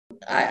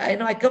I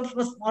know I come from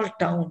a small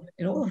town,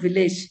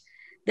 village,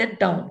 then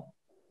town.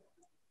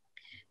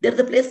 There's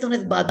a place known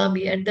as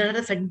Badami, and there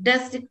are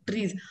fantastic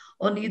trees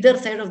on either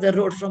side of the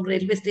road from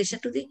railway station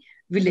to the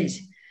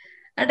village.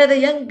 And as a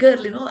young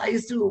girl,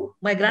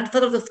 my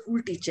grandfather was a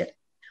school teacher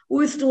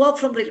who used to walk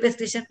from railway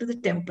station to the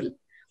temple.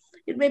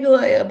 It may be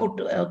about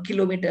a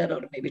kilometer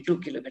or maybe 2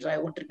 kilometers, I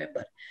won't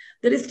remember.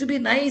 There used to be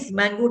nice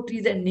mango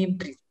trees and neem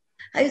trees.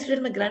 I used to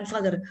tell my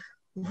grandfather,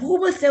 who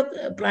must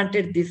have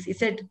planted this? He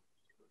said,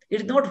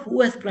 it's not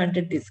who has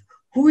planted this,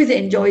 who is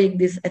enjoying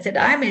this. I said,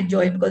 I'm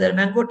enjoying because there are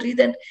mango trees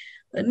and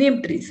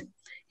neem trees.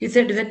 He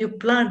said, when you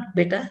plant,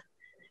 beta,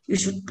 you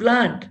should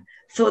plant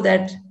so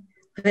that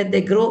when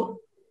they grow,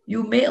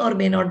 you may or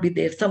may not be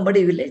there.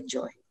 Somebody will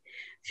enjoy.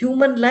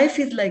 Human life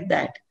is like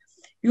that.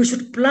 You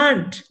should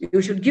plant,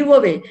 you should give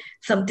away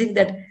something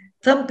that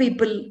some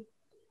people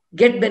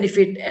get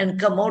benefit and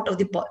come out of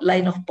the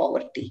line of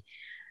poverty.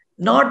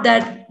 Not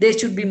that they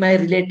should be my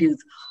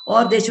relatives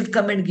or they should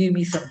come and give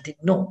me something.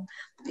 No.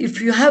 If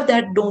you have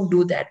that, don't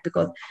do that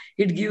because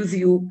it gives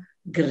you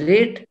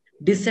great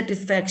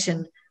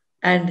dissatisfaction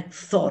and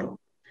sorrow.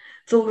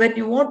 So when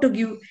you want to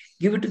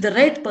give it to the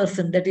right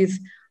person, that is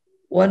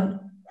one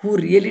who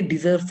really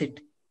deserves it.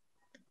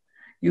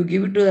 You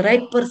give it to the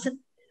right person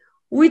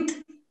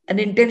with an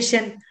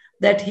intention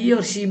that he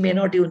or she may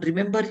not even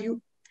remember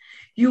you.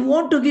 You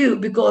want to give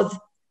because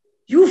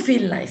you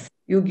feel nice.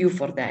 You give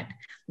for that.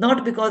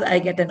 Not because I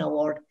get an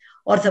award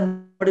or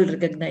somebody will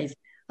recognize.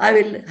 I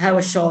will have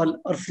a shawl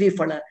or free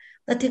fala.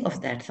 Nothing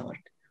of that sort.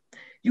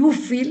 You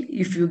feel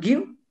if you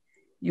give,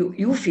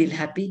 you feel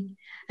happy.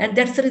 And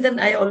that's the reason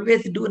I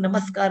always do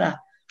namaskara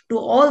to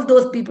all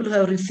those people who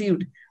have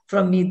received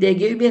from me. They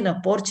gave me an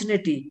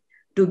opportunity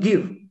to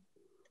give,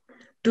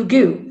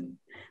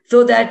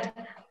 so that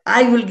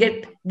I will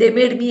get, they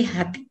made me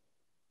happy.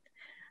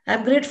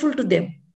 I'm grateful to them.